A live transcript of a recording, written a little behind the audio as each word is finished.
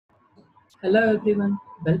Hello everyone,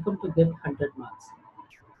 welcome to Get 100 Marks.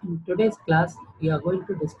 In today's class, we are going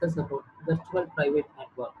to discuss about virtual private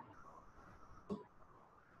network.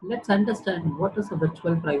 Let's understand what is a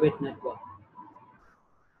virtual private network.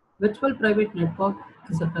 Virtual private network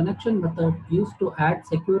is a connection method used to add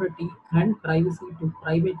security and privacy to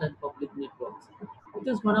private and public networks. It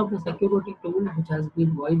is one of the security tools which has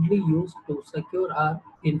been widely used to secure our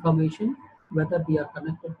information, whether we are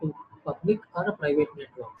connected to public or a private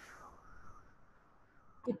network.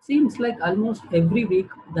 It seems like almost every week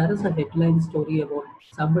there is a headline story about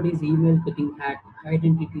somebody's email getting hacked,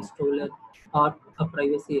 identity stolen, or a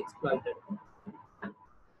privacy exploited.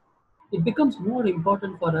 It becomes more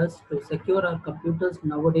important for us to secure our computers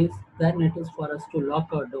nowadays than it is for us to lock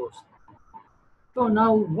our doors. So,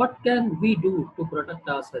 now what can we do to protect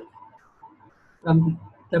ourselves from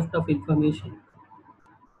theft of information?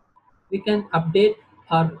 We can update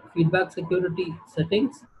our feedback security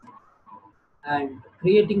settings and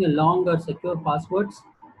creating a long or secure passwords.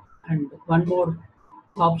 And one more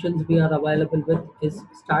options we are available with is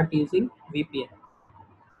start using VPN.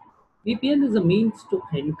 VPN is a means to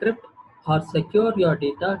encrypt or secure your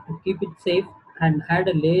data to keep it safe and add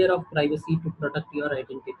a layer of privacy to protect your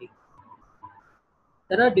identity.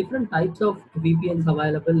 There are different types of VPNs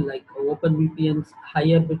available like open VPNs,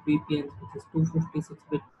 higher bit VPNs, which is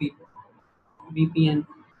 256-bit VPN,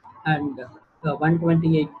 and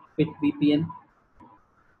 128-bit VPN.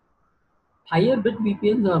 Higher bit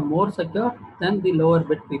VPNs are more secure than the lower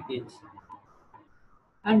bit VPNs.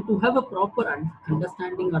 And to have a proper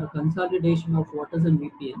understanding or consolidation of what is a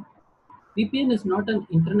VPN, VPN is not an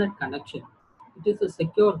internet connection. It is a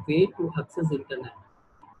secure way to access internet.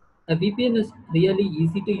 A VPN is really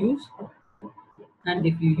easy to use, and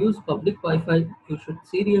if you use public Wi-Fi, you should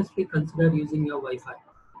seriously consider using your Wi-Fi.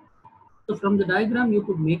 So from the diagram, you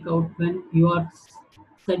could make out when you are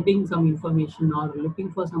sending some information or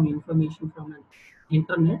looking for some information from an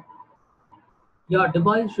internet, your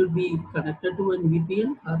device should be connected to an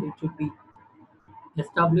VPN or it should be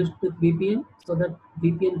established with VPN so that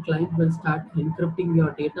VPN client will start encrypting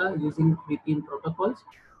your data using VPN protocols.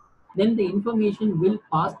 Then the information will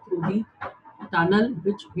pass through the tunnel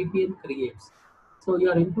which VPN creates. So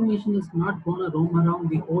your information is not going to roam around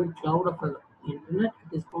the whole cloud of the internet.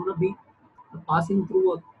 It is going to be passing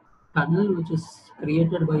through a tunnel which is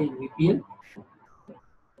created by a VPN.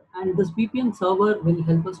 And this VPN server will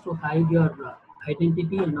help us to hide your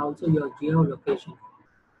identity and also your geolocation.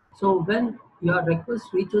 So when your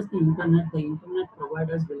request reaches the internet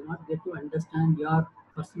providers will not get to understand your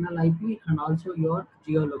personal IP and also your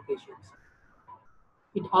geolocations.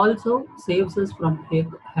 It also saves us from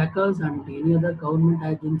hackers and any other government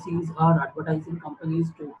agencies or advertising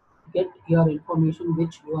companies to get your information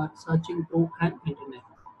which you are searching through an internet.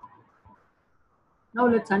 Now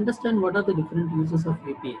let's understand what are the different uses of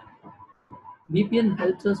VPN. VPN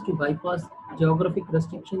helps us to bypass geographic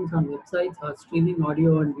restrictions on websites or streaming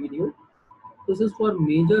audio and video. This is for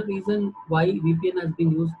major reason why VPN has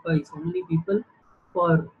been used by so many people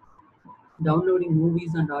for downloading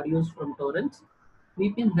movies and audios from torrents.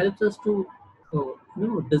 VPN helps us to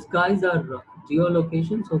disguise our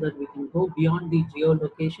geolocation so that we can go beyond the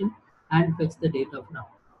geolocation and fetch the data from.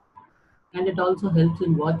 And it also helps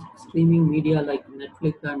in watch streaming media like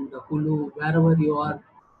Netflix and Hulu wherever you are,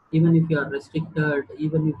 even if you are restricted,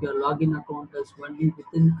 even if your login account is only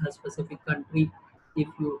within a specific country. If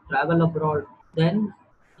you travel abroad, then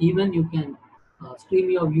even you can stream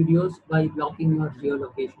your videos by blocking your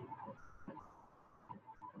geolocation.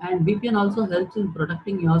 And VPN also helps in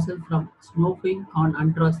protecting yourself from snooping on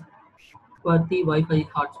untrustworthy Wi-Fi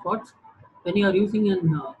hotspots. When you are using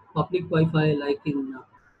an public Wi-Fi, like in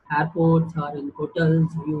airports or in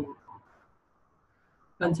hotels, you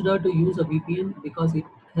consider to use a VPN because it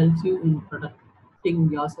helps you in protecting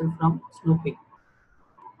yourself from snooping.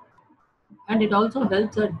 And it also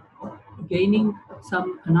helps at gaining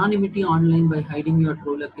some anonymity online by hiding your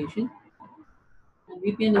true location. And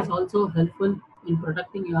VPN is also helpful in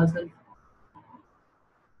protecting yourself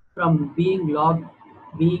from being logged,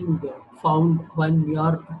 being found when you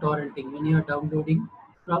are torrenting, when you are downloading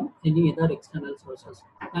from any other external sources.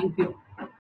 Thank you.